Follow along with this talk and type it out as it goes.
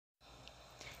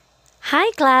Hi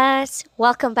class!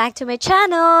 Welcome back to my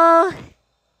channel!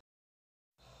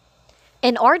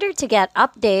 In order to get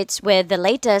updates with the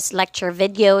latest lecture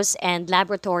videos and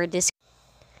laboratory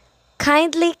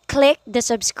kindly click the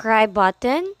subscribe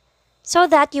button so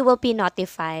that you will be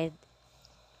notified.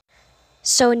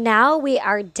 So now we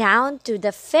are down to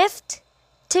the fifth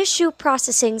tissue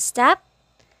processing step,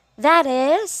 that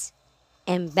is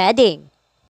embedding.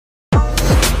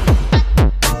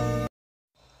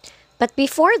 But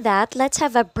before that, let's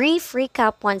have a brief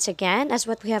recap once again as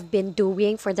what we have been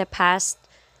doing for the past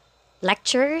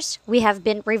lectures. We have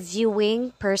been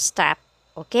reviewing per step,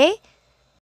 okay?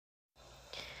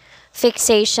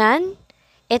 Fixation,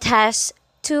 it has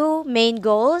two main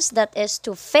goals, that is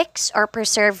to fix or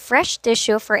preserve fresh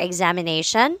tissue for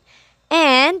examination,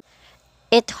 and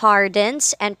it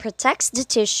hardens and protects the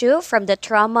tissue from the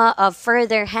trauma of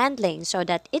further handling so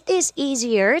that it is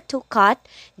easier to cut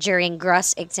during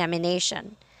gross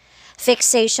examination.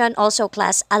 Fixation also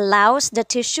class allows the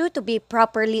tissue to be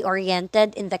properly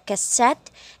oriented in the cassette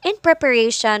in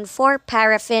preparation for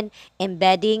paraffin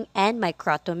embedding and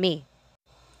microtomy.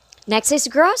 Next is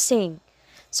grossing.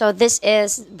 So this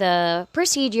is the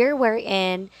procedure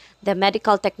wherein the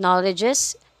medical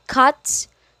technologist cuts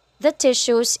the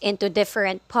tissues into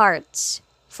different parts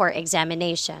for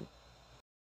examination.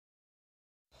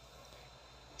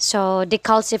 So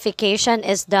decalcification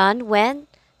is done when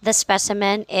the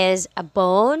specimen is a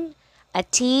bone, a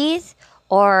teeth,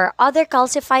 or other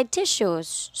calcified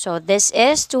tissues. So this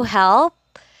is to help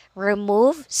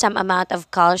remove some amount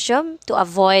of calcium to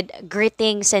avoid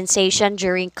gritting sensation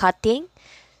during cutting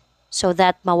so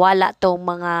that mawala tong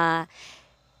mga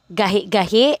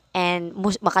gahi-gahi and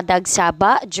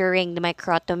makadagsaba during the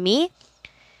microtomy.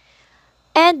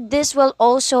 And this will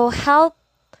also help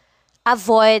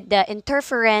avoid the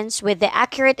interference with the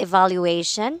accurate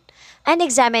evaluation and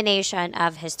examination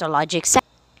of histologic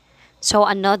samples. So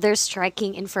another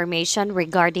striking information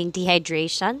regarding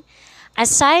dehydration,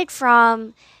 aside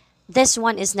from this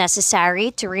one is necessary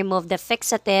to remove the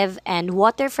fixative and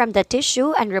water from the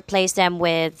tissue and replace them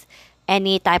with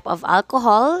any type of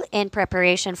alcohol in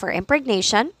preparation for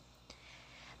impregnation.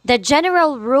 The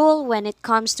general rule when it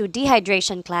comes to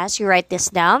dehydration class, you write this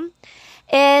down,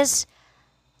 is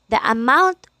the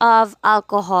amount of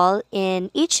alcohol in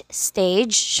each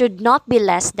stage should not be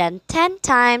less than 10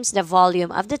 times the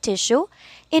volume of the tissue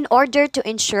in order to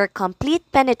ensure complete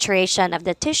penetration of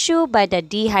the tissue by the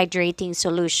dehydrating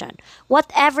solution.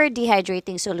 Whatever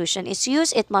dehydrating solution is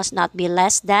used, it must not be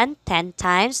less than 10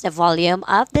 times the volume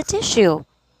of the tissue.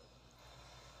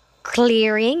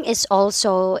 Clearing is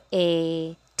also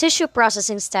a tissue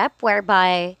processing step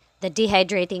whereby the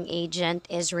dehydrating agent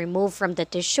is removed from the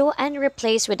tissue and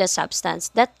replaced with a substance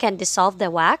that can dissolve the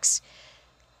wax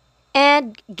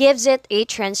and gives it a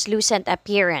translucent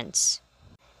appearance.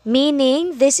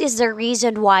 Meaning, this is the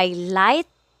reason why light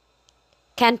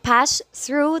can pass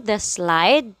through the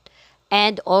slide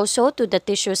and also to the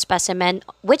tissue specimen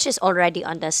which is already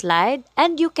on the slide,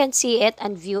 and you can see it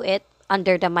and view it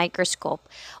under the microscope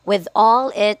with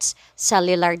all its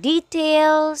cellular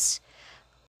details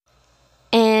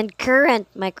and current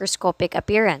microscopic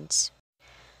appearance.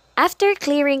 After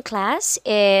clearing class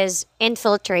is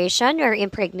infiltration or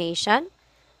impregnation.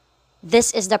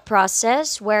 This is the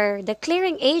process where the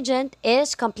clearing agent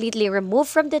is completely removed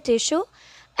from the tissue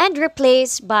and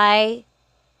replaced by,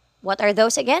 what are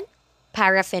those again?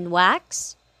 Paraffin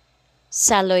wax,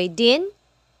 celluloidin,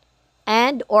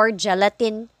 and or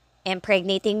gelatin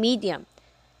impregnating medium.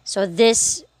 So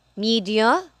this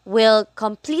media will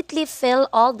completely fill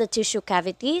all the tissue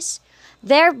cavities,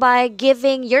 thereby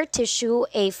giving your tissue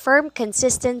a firm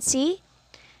consistency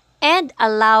and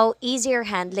allow easier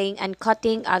handling and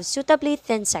cutting of suitably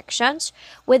thin sections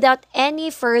without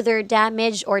any further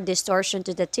damage or distortion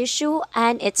to the tissue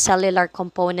and its cellular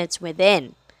components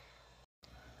within.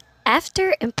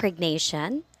 After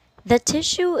impregnation, the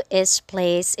tissue is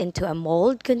placed into a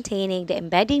mold containing the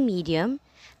embedding medium,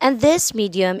 and this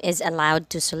medium is allowed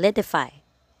to solidify.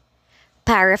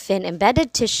 Paraffin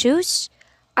embedded tissues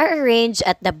are arranged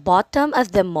at the bottom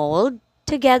of the mold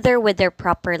together with their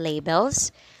proper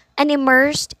labels and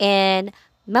immersed in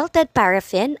melted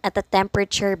paraffin at a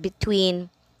temperature between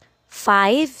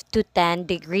 5 to 10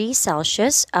 degrees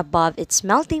Celsius above its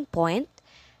melting point,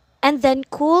 and then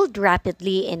cooled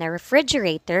rapidly in a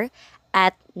refrigerator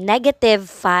at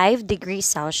 -5 degrees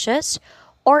Celsius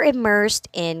or immersed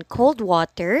in cold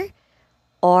water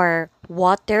or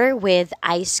water with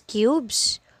ice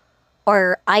cubes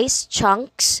or ice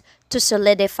chunks to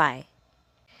solidify.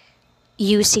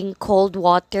 Using cold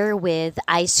water with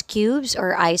ice cubes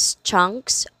or ice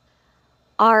chunks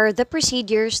are the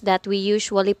procedures that we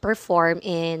usually perform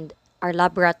in our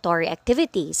laboratory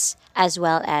activities as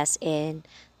well as in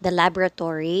the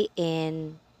laboratory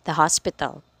in the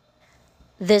hospital.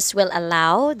 This will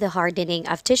allow the hardening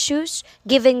of tissues,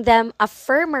 giving them a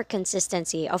firmer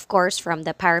consistency, of course, from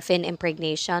the paraffin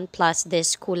impregnation plus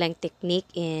this cooling technique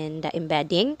in the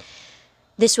embedding.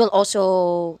 This will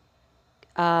also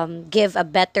give a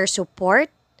better support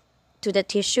to the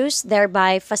tissues,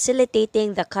 thereby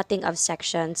facilitating the cutting of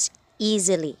sections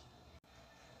easily.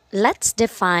 Let's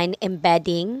define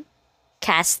embedding,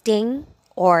 casting,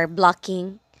 or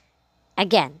blocking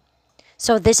again.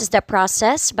 So, this is the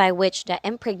process by which the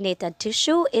impregnated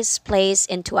tissue is placed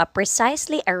into a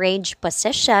precisely arranged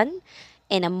position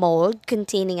in a mold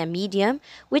containing a medium,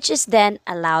 which is then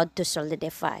allowed to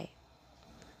solidify.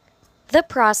 The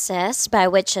process by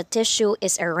which a tissue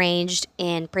is arranged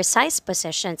in precise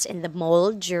positions in the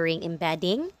mold during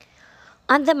embedding,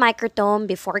 on the microtome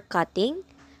before cutting,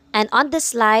 and on the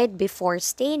slide before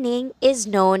staining is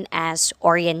known as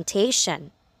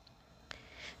orientation.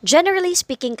 Generally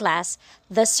speaking, class,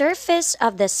 the surface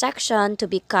of the section to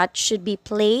be cut should be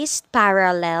placed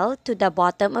parallel to the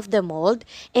bottom of the mold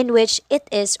in which it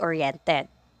is oriented.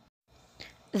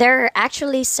 There are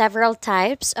actually several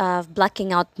types of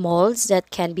blocking out molds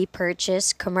that can be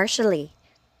purchased commercially.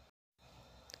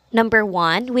 Number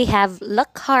one, we have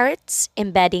Lockhart's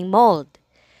embedding mold.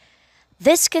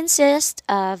 This consists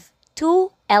of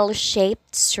two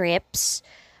L-shaped strips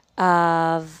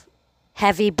of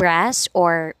heavy brass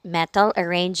or metal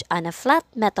arranged on a flat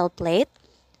metal plate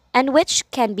and which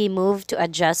can be moved to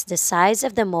adjust the size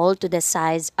of the mold to the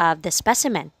size of the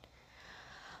specimen.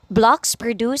 Blocks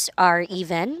produced are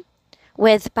even,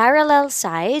 with parallel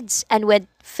sides and with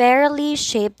fairly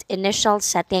shaped initial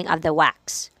setting of the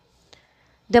wax.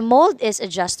 The mold is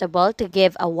adjustable to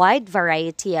give a wide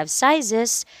variety of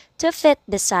sizes to fit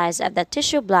the size of the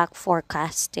tissue block for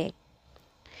casting.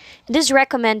 It is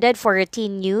recommended for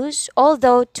routine use,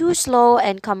 although too slow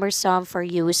and cumbersome for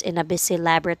use in a busy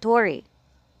laboratory.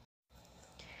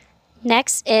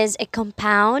 Next is a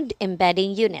compound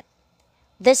embedding unit.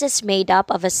 This is made up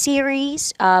of a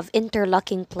series of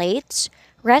interlocking plates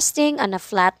resting on a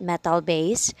flat metal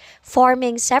base,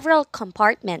 forming several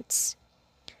compartments.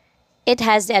 It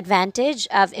has the advantage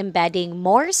of embedding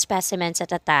more specimens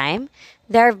at a time,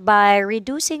 thereby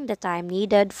reducing the time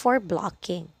needed for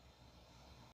blocking.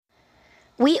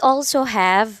 We also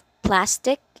have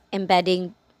plastic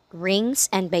embedding rings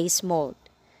and base mold.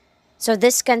 So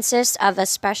this consists of a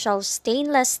special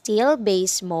stainless steel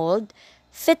base mold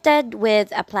fitted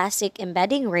with a plastic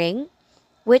embedding ring,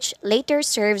 which later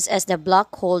serves as the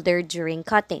block holder during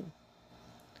cutting.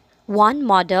 One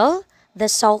model, the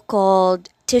so-called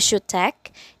Tissue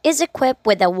Tech, is equipped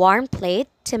with a warm plate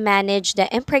to manage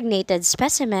the impregnated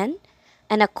specimen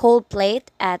and a cold plate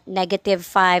at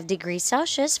 -5 degrees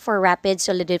Celsius for rapid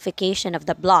solidification of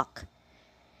the block.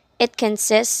 It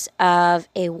consists of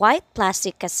a white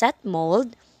plastic cassette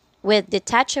mold with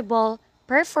detachable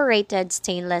perforated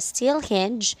stainless steel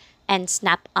hinge and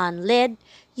snap-on lid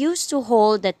used to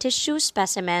hold the tissue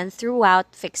specimen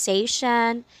throughout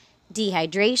fixation,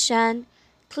 dehydration,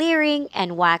 clearing,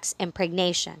 and wax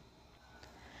impregnation.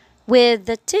 With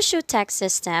the tissue tech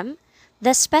system,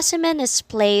 the specimen is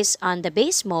placed on the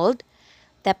base mold,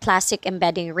 the plastic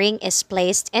embedding ring is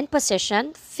placed in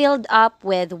position, filled up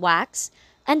with wax,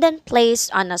 and then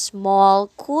placed on a small,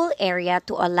 cool area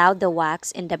to allow the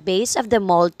wax in the base of the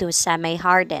mold to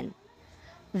semi-harden.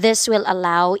 This will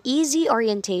allow easy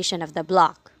orientation of the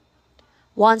block.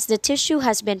 Once the tissue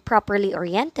has been properly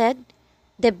oriented,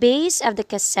 the base of the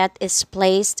cassette is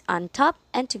placed on top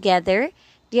and together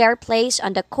they are placed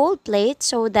on the cold plate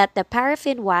so that the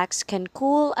paraffin wax can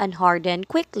cool and harden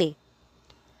quickly.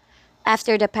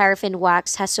 After the paraffin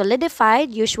wax has solidified,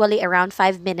 usually around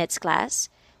 5 minutes, class,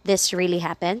 this really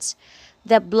happens,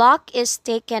 the block is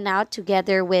taken out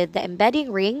together with the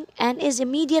embedding ring and is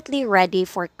immediately ready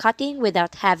for cutting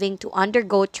without having to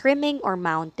undergo trimming or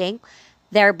mounting,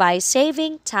 thereby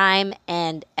saving time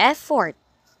and effort.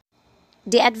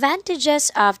 The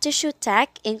advantages of tissue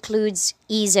tech includes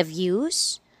ease of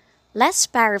use, less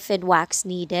paraffin wax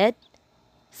needed,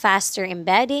 faster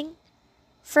embedding,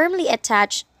 firmly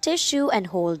attached tissue and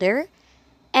holder,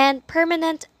 and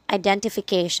permanent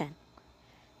identification.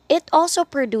 It also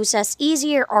produces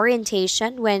easier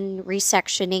orientation when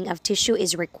resectioning of tissue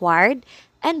is required,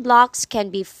 and blocks can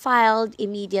be filed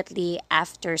immediately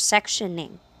after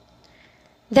sectioning.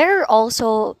 There are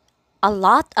also a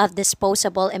lot of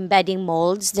disposable embedding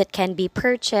molds that can be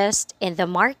purchased in the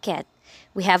market.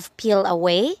 We have peel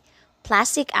away,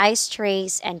 plastic ice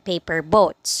trays, and paper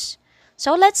boats.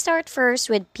 So let's start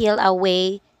first with peel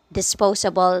away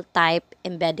disposable type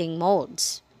embedding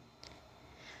molds.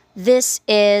 This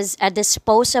is a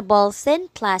disposable thin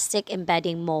plastic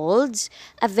embedding molds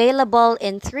available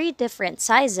in three different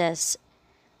sizes.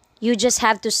 You just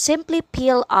have to simply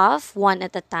peel off one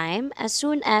at a time as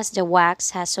soon as the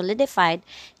wax has solidified,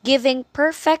 giving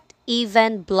perfect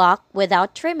even block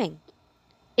without trimming.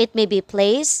 It may be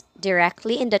placed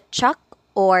directly in the chuck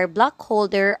or block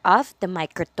holder of the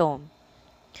microtome.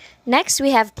 Next, we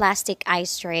have plastic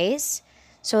ice trays.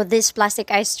 So this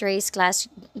plastic ice trays class,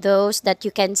 those that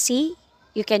you can see,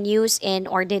 you can use in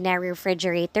ordinary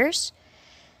refrigerators.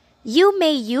 You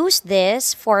may use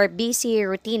this for busy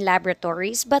routine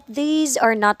laboratories, but these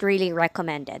are not really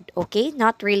recommended, okay?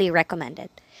 Not really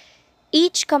recommended.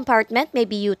 Each compartment may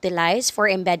be utilized for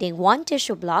embedding one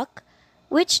tissue block,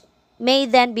 which may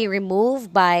then be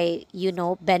removed by,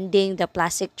 bending the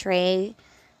plastic tray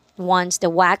once the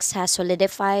wax has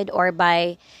solidified, or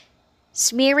by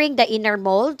smearing the inner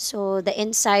mold. So the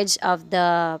insides of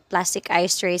the plastic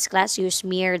ice trays glass, you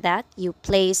smear that. You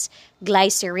place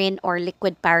glycerin or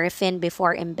liquid paraffin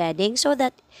before embedding so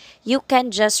that you can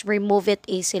just remove it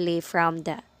easily from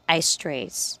the ice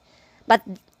trays. But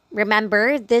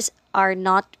remember, these are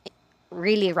not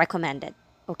really recommended.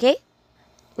 Okay?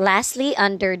 Lastly,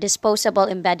 under disposable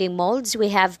embedding molds, we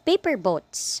have paper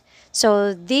boats.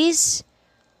 So these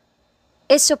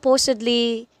is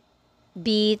supposedly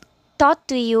be taught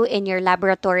to you in your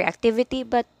laboratory activity,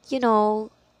 but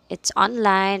it's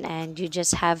online and you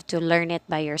just have to learn it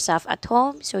by yourself at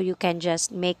home, so you can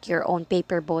just make your own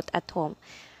paper boat at home.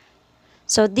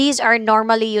 So these are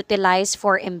normally utilized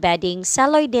for embedding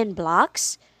celloidine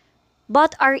blocks,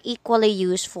 but are equally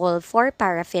useful for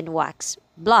paraffin wax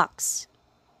blocks.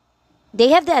 They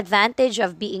have the advantage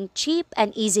of being cheap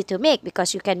and easy to make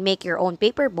because you can make your own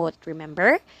paper boat,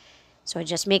 remember? So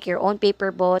just make your own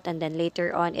paper boat, and then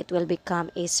later on it will become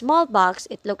a small box.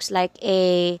 It looks like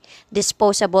a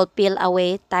disposable peel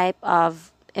away type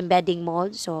of embedding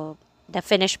mold. So the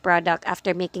finished product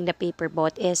after making the paper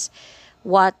boat is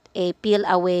what a peel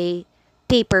away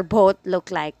paper boat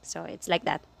look like. So it's like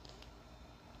that.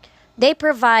 They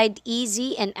provide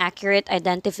easy and accurate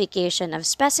identification of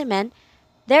specimen,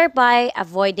 thereby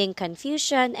avoiding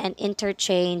confusion and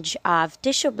interchange of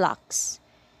tissue blocks.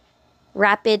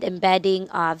 Rapid embedding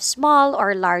of small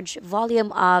or large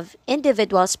volume of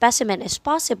individual specimen is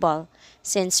possible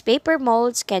since paper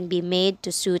molds can be made to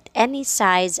suit any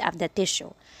size of the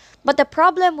tissue. But the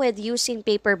problem with using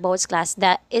paper molds class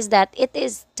is that it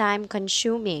is time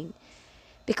consuming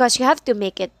because you have to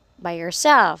make it by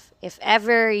yourself. If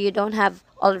ever you don't have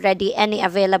already any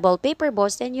available paper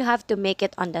molds, then you have to make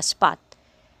it on the spot.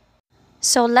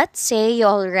 So let's say you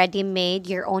already made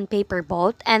your own paper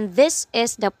boat, and this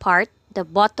is the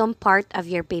bottom part of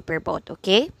your paper boat,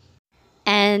 okay?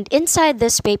 And inside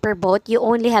this paper boat, you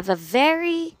only have a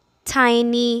very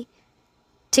tiny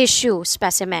tissue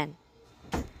specimen.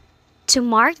 To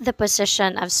mark the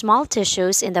position of small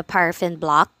tissues in the paraffin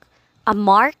block, a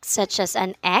mark such as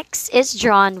an X is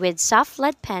drawn with soft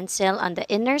lead pencil on the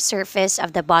inner surface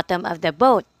of the bottom of the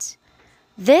boat.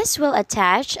 This will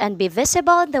attach and be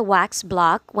visible in the wax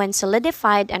block when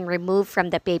solidified and removed from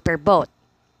the paper boat.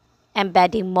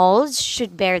 Embedding molds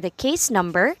should bear the case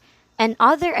number and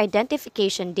other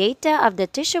identification data of the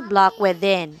tissue block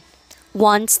within.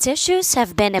 Once tissues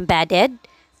have been embedded,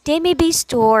 they may be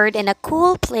stored in a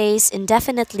cool place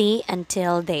indefinitely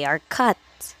until they are cut.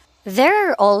 There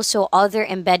are also other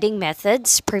embedding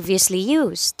methods previously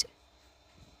used.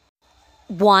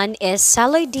 One is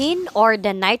celloidine or the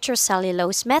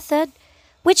nitrocellulose method,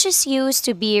 which is used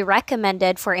to be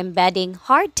recommended for embedding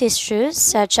hard tissues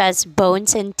such as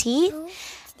bones and teeth,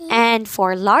 and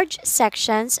for large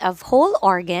sections of whole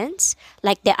organs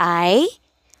like the eye,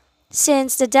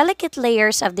 since the delicate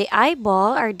layers of the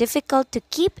eyeball are difficult to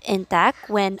keep intact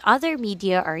when other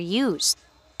media are used.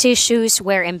 Tissues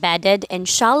were embedded in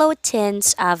shallow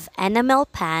tins of enamel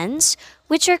pans,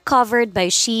 which are covered by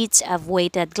sheets of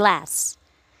weighted glass.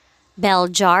 Bell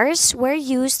jars were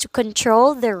used to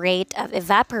control the rate of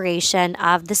evaporation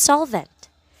of the solvent.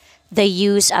 The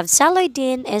use of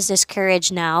celloidine is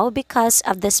discouraged now because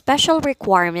of the special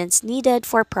requirements needed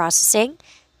for processing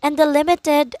and the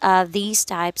limited of these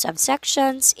types of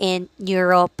sections in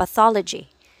neuropathology.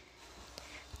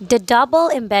 The double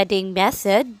embedding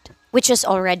method, which is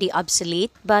already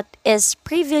obsolete but is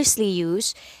previously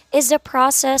used, is the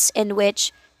process in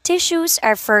which tissues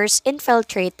are first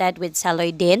infiltrated with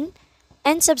celloidine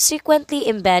and subsequently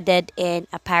embedded in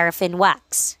a paraffin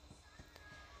wax.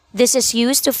 This is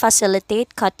used to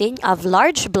facilitate cutting of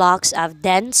large blocks of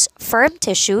dense, firm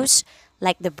tissues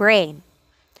like the brain.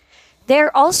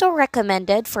 They're also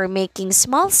recommended for making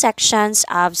small sections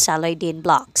of celloidine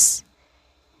blocks.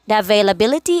 The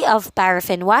availability of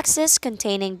paraffin waxes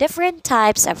containing different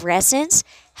types of resins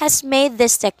has made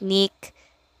this technique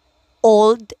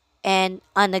old and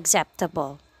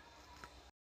unacceptable.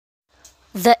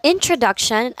 The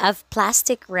introduction of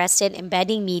plastic resin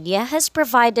embedding media has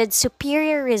provided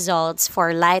superior results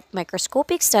for light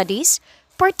microscopic studies,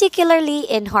 particularly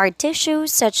in hard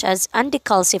tissues such as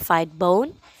undecalcified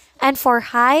bone, and for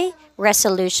high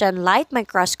resolution light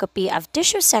microscopy of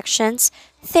tissue sections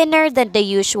thinner than the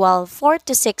usual 4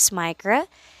 to 6 micra,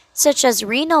 such as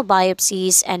renal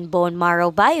biopsies and bone marrow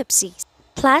biopsies.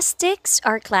 Plastics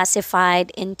are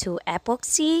classified into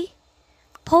epoxy,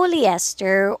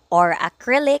 polyester, or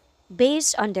acrylic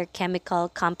based on their chemical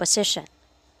composition.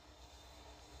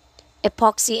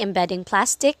 Epoxy embedding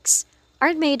plastics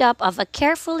are made up of a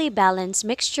carefully balanced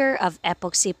mixture of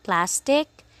epoxy plastic,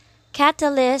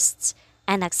 catalysts,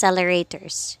 and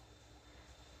accelerators.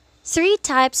 Three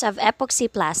types of epoxy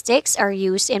plastics are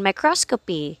used in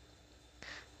microscopy.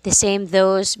 The same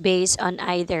those based on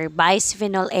either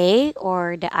bisphenol A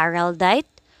or the araldite,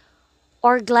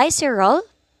 or glycerol,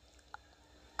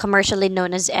 commercially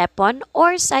known as EPON,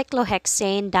 or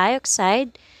cyclohexane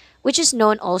dioxide, which is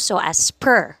known also as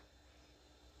PER.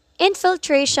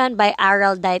 Infiltration by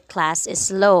araldite class is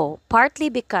low, partly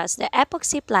because the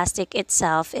epoxy plastic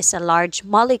itself is a large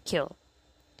molecule.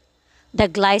 The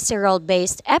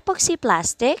glycerol-based epoxy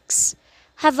plastics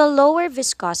have a lower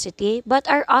viscosity but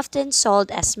are often sold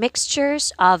as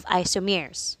mixtures of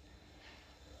isomers.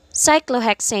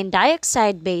 Cyclohexane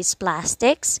dioxide-based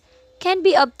plastics can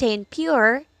be obtained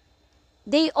pure.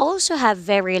 They also have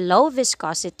very low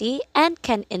viscosity and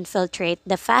can infiltrate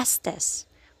the fastest.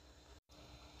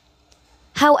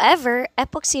 However,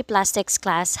 epoxy plastics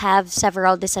class have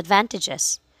several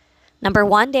disadvantages. Number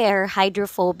one, they are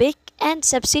hydrophobic and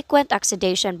subsequent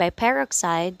oxidation by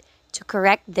peroxide to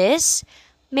correct this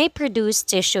may produce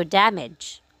tissue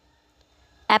damage.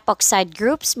 Epoxide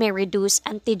groups may reduce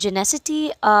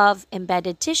antigenicity of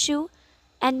embedded tissue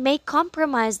and may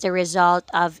compromise the result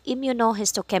of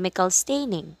immunohistochemical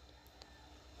staining.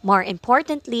 More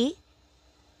importantly,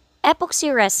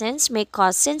 epoxy resins may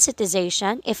cause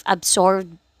sensitization if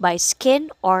absorbed by skin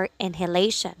or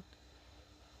inhalation.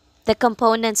 The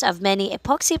components of many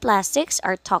epoxy plastics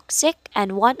are toxic,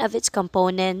 and one of its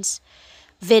components,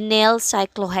 vinyl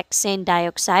cyclohexane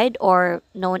dioxide, or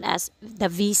known as the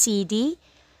VCD,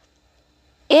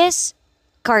 is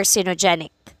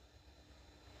carcinogenic.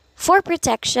 For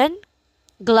protection,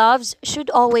 gloves should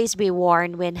always be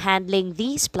worn when handling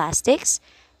these plastics,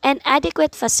 and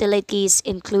adequate facilities,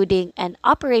 including an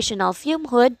operational fume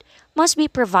hood, must be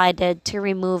provided to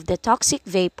remove the toxic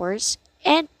vapors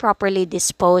and properly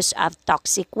dispose of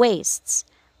toxic wastes.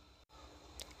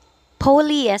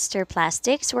 Polyester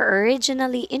plastics were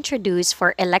originally introduced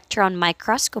for electron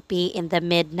microscopy in the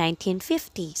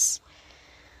mid-1950s,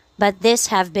 but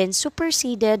these have been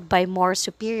superseded by more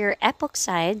superior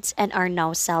epoxides and are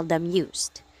now seldom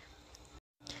used.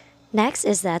 Next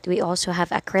is that we also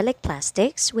have acrylic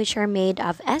plastics, which are made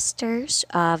of esters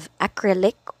of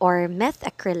acrylic or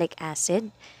methacrylic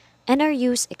acid and are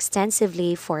used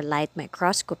extensively for light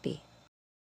microscopy.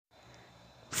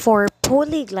 For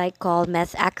polyglycol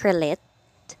methacrylate,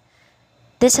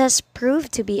 this has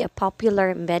proved to be a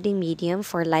popular embedding medium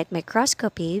for light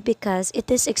microscopy because it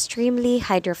is extremely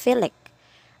hydrophilic,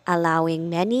 allowing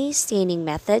many staining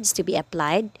methods to be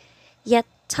applied, yet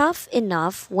tough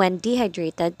enough when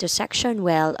dehydrated to section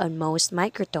well on most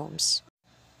microtomes.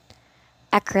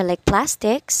 Acrylic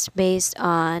plastics based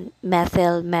on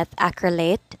methyl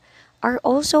methacrylate are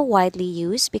also widely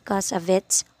used because of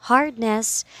its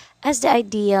hardness as the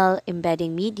ideal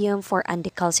embedding medium for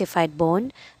undecalcified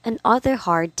bone and other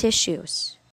hard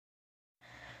tissues.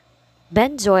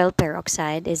 Benzoyl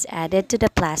peroxide is added to the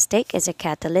plastic as a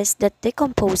catalyst that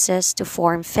decomposes to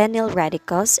form phenyl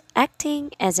radicals,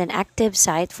 acting as an active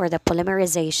site for the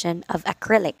polymerization of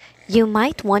acrylic. You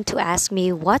might want to ask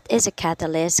me, what is a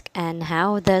catalyst and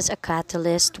how does a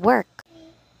catalyst work?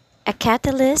 A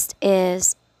catalyst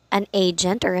is an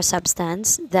agent or a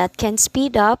substance that can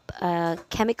speed up a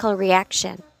chemical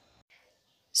reaction.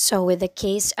 So with the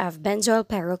case of benzoyl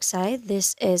peroxide,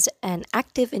 this is an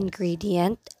active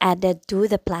ingredient added to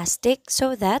the plastic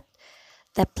so that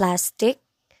the plastic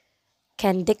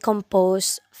can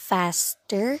decompose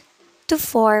faster to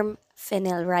form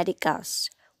phenyl radicals,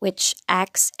 which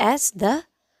acts as the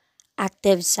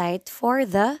active site for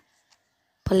the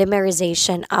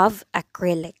polymerization of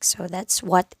acrylic. So that's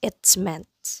what it's meant.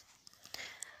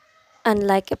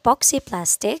 Unlike epoxy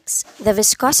plastics, the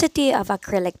viscosity of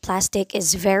acrylic plastic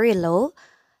is very low,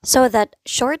 so that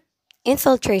short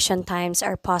infiltration times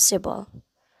are possible.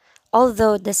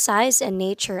 Although the size and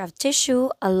nature of tissue,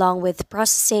 along with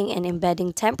processing and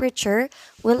embedding temperature,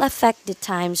 will affect the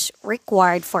times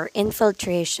required for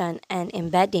infiltration and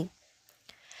embedding.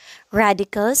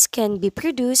 Radicals can be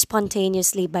produced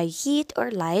spontaneously by heat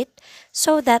or light,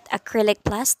 so that acrylic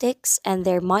plastics and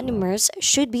their monomers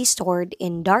should be stored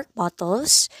in dark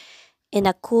bottles in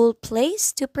a cool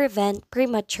place to prevent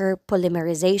premature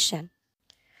polymerization.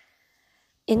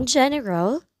 In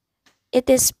general, it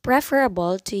is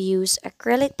preferable to use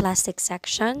acrylic plastic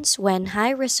sections when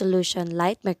high resolution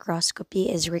light microscopy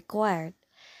is required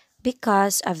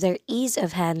because of their ease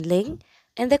of handling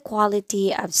and the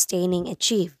quality of staining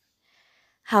achieved.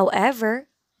 However,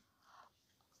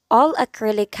 all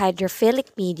acrylic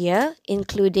hydrophilic media,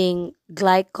 including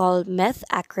glycol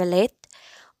methacrylate,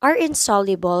 are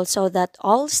insoluble so that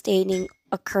all staining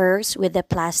occurs with the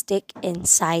plastic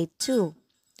inside too.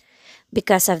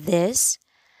 Because of this,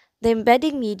 the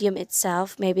embedding medium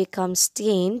itself may become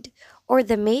stained, or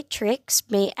the matrix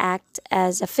may act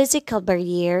as a physical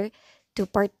barrier to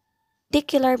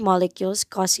particular molecules,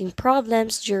 causing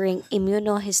problems during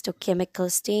immunohistochemical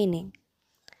staining.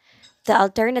 The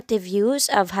alternative use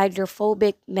of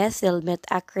hydrophobic methyl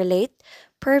methacrylate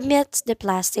permits the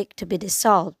plastic to be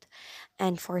dissolved,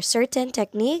 and for certain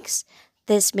techniques,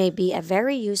 this may be a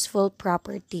very useful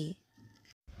property.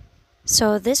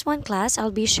 So, this one class,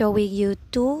 I'll be showing you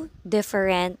two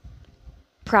different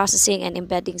processing and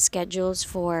embedding schedules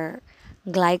for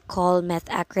glycol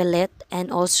methacrylate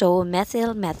and also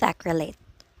methyl methacrylate.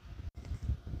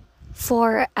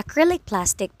 For acrylic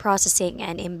plastic processing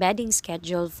and embedding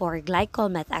schedule for glycol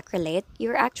methacrylate,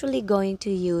 you're actually going to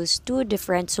use two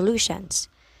different solutions.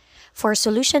 For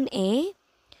solution A,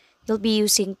 you'll be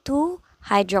using 2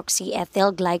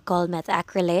 hydroxyethyl glycol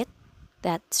methacrylate,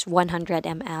 that's 100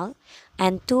 ml,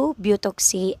 and 2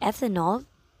 butoxyethanol,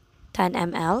 10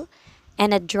 ml,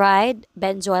 and a dried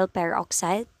benzoyl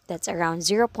peroxide, that's around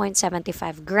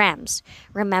 0.75 grams.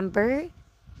 Remember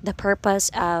the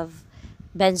purpose of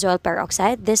benzoyl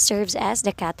peroxide? This serves as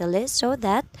the catalyst so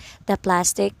that the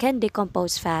plastic can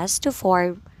decompose fast to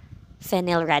form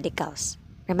phenyl radicals.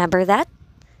 Remember that?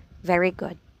 Very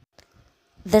good.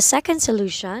 The second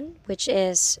solution, which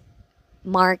is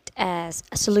marked as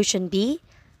solution B,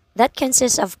 that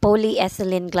consists of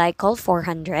polyethylene glycol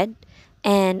 400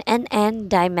 and NN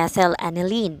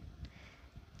dimethyl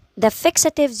The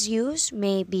fixatives used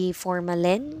may be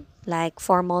formalin, like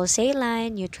formol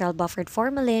saline, neutral buffered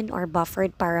formalin, or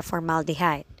buffered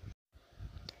paraformaldehyde.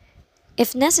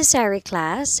 If necessary,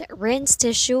 class, rinse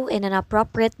tissue in an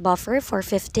appropriate buffer for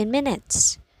 15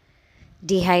 minutes.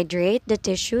 Dehydrate the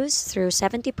tissues through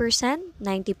 70%,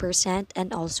 90%,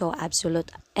 and also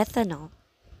absolute ethanol.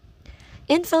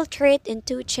 Infiltrate in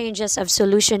 2 changes of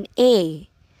solution A,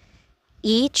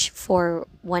 each for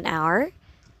 1 hour.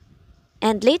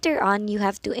 And later on, you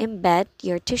have to embed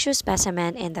your tissue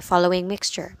specimen in the following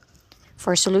mixture.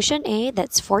 For solution A,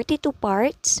 that's 42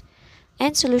 parts,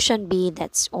 and solution B,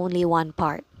 that's only 1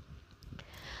 part.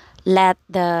 Let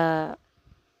the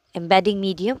embedding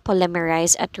medium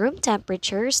polymerize at room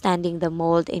temperature, standing the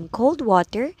mold in cold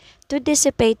water to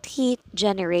dissipate heat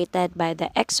generated by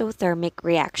the exothermic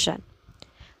reaction.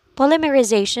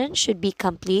 Polymerization should be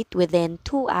complete within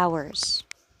 2 hours.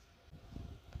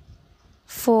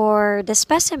 For the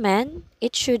specimen,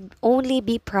 it should only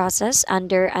be processed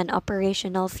under an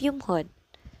operational fume hood.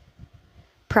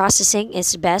 Processing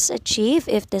is best achieved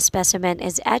if the specimen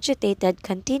is agitated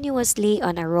continuously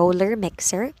on a roller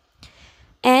mixer,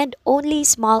 and only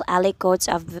small aliquots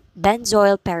of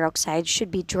benzoyl peroxide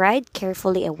should be dried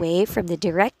carefully away from the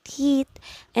direct heat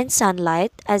and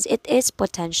sunlight, as it is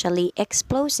potentially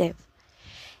explosive.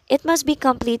 It must be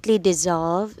completely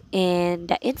dissolved in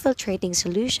the infiltrating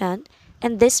solution,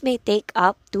 and this may take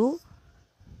up to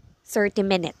 30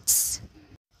 minutes.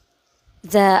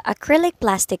 The acrylic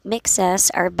plastic mixes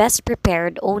are best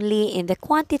prepared only in the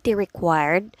quantity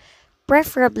required,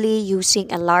 preferably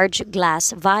using a large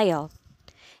glass vial.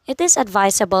 It is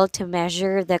advisable to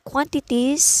measure the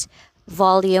quantities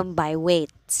volume by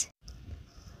weight.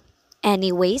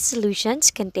 Any waste solutions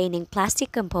containing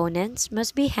plastic components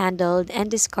must be handled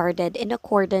and discarded in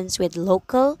accordance with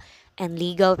local and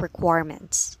legal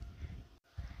requirements.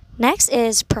 Next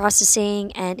is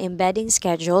processing and embedding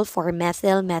schedule for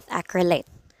methyl methacrylate.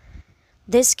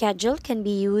 This schedule can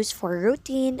be used for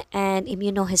routine and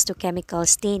immunohistochemical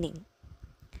staining.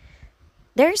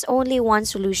 There's only one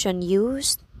solution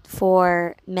used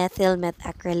for methyl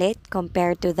methacrylate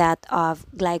compared to that of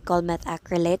glycol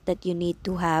methacrylate, that you need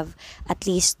to have at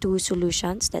least two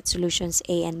solutions, that's solutions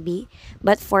A and B.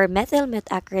 But for methyl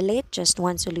methacrylate, just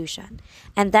one solution.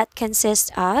 And that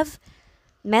consists of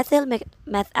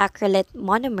methacrylate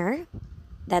monomer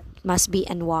that must be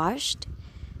unwashed,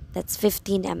 that's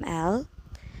 15 ml,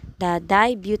 the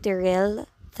dibutyryl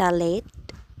phthalate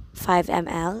 5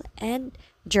 ml, and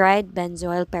dried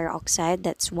benzoyl peroxide,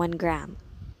 that's 1 gram.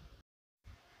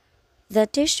 The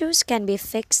tissues can be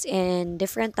fixed in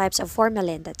different types of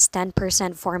formalin, that's 10%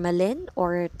 formalin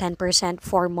or 10%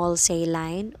 formol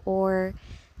saline or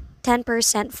 10%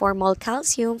 formol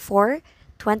calcium for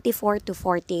 24 to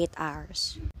 48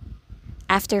 hours.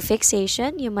 After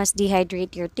fixation, you must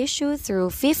dehydrate your tissue through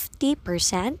 50%,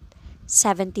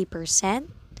 70%,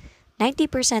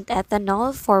 90%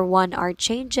 ethanol for 1 hour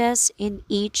changes in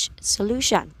each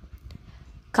solution.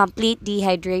 Complete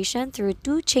dehydration through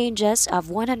 2 changes of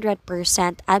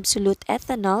 100% absolute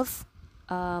ethanol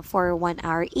for 1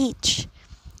 hour each.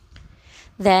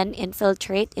 Then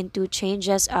infiltrate in 2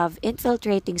 changes of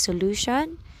infiltrating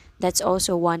solution, that's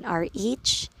also 1 hour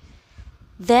each.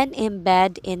 Then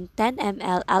embed in 10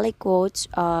 ml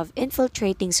aliquots of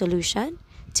infiltrating solution,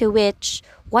 to which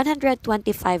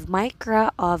 125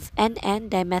 micra of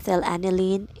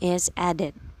NN-dimethylanilene is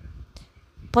added.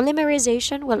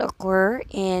 Polymerization will occur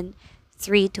in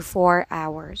 3 to 4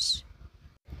 hours.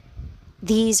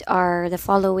 These are the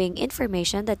following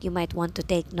information that you might want to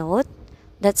take note.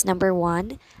 That's number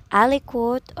 1.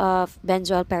 Aliquot of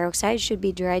benzoyl peroxide should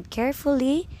be dried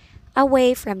carefully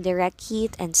away from direct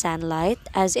heat and sunlight,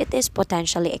 as it is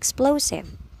potentially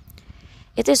explosive.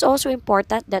 It is also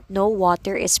important that no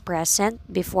water is present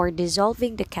before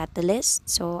dissolving the catalyst,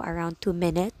 so around 2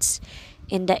 minutes,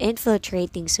 in the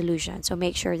infiltrating solution. So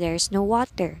make sure there's no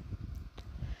water.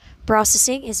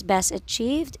 Processing is best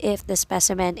achieved if the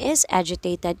specimen is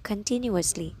agitated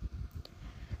continuously.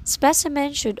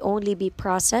 Specimen should only be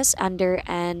processed under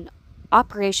an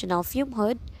operational fume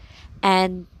hood,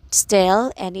 and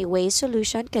still, any waste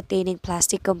solution containing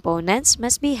plastic components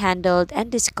must be handled and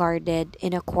discarded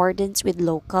in accordance with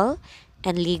local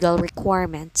and legal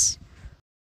requirements.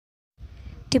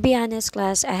 To be honest,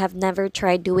 class, I have never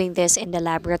tried doing this in the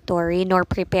laboratory nor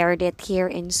prepared it here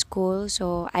in school,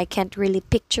 so I can't really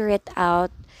picture it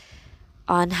out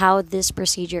on how this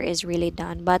procedure is really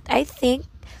done. But I think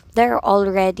there are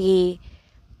already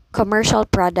commercial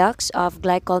products of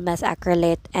glycol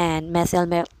methacrylate and methyl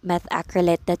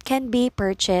methacrylate that can be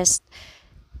purchased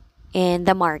in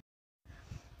the market.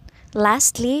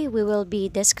 Lastly, we will be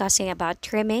discussing about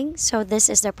trimming. So this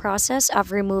is the process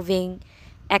of removing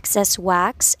excess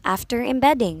wax after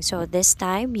embedding. So this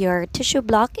time your tissue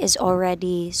block is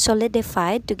already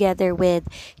solidified together with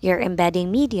your embedding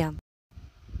medium.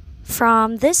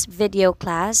 From this video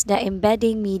class, the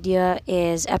embedding media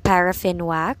is a paraffin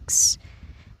wax,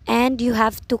 and you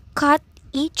have to cut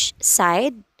each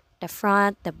side, the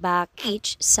front, the back,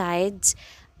 each sides,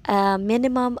 a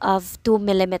minimum of 2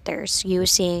 millimeters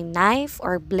using knife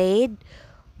or blade,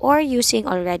 or using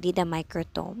already the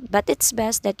microtome. But it's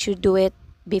best that you do it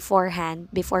beforehand,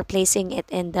 before placing it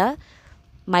in the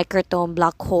microtome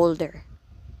block holder.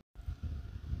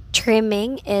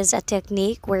 Trimming is a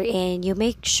technique wherein you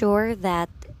make sure that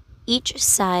each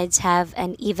sides have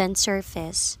an even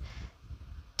surface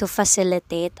to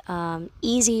facilitate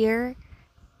easier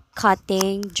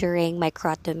cutting during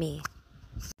microtomy.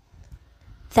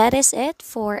 That is it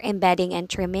for embedding and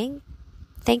trimming.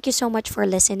 Thank you so much for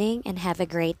listening, and have a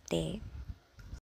great day.